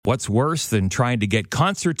What's worse than trying to get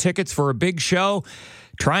concert tickets for a big show?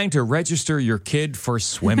 Trying to register your kid for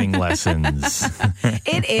swimming lessons.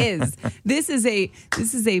 It is. This is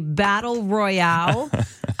a battle royale.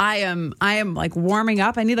 I am like warming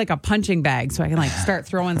up. I need like a punching bag so I can like start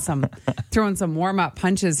throwing some warm up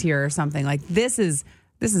punches here or something. Like this is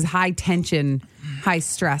high tension, high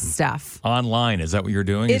stress stuff. Online, is that what you're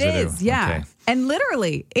doing? It is, yeah. Okay. And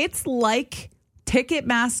literally, it's like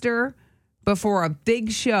Ticketmaster before a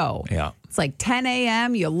big show. Yeah. It's like 10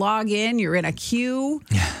 a.m. You log in. You're in a queue.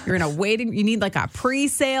 You're in a waiting. You need like a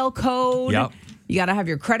pre-sale code. Yep. You got to have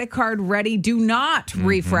your credit card ready. Do not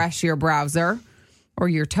refresh your browser or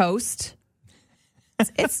your toast.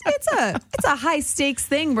 It's a high stakes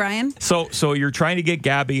thing, Brian. So you're trying to get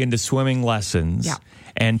Gabby into swimming lessons. Yeah.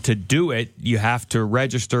 And to do it, you have to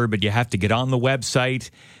register, but you have to get on the website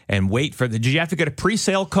and wait for did you have to get a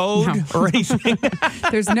pre-sale code or anything?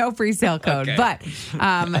 There's no pre-sale code. Okay. But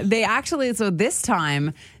they actually, so this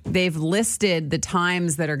time, they've listed the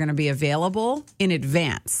times that are going to be available in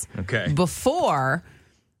advance. Okay. Before,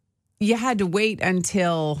 you had to wait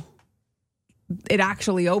until it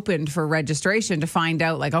actually opened for registration to find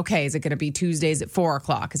out, like, okay, is it going to be Tuesdays at 4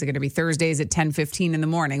 o'clock? Is it going to be Thursdays at 10:15 in the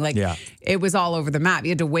morning? Like, It was all over the map.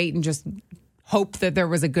 You had to wait and just hope that there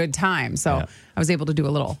was a good time. So I was able to do a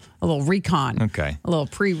little recon, a little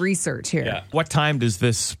pre-research here. Yeah. What time does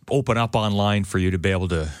this open up online for you to be able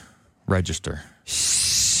to register?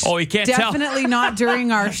 Oh, you can't tell. Definitely not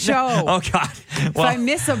during our show. Oh, God. If I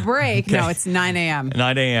miss a break, no, it's 9 a.m.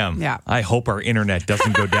 9 a.m. Yeah. I hope our internet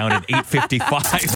doesn't go down at 8:55.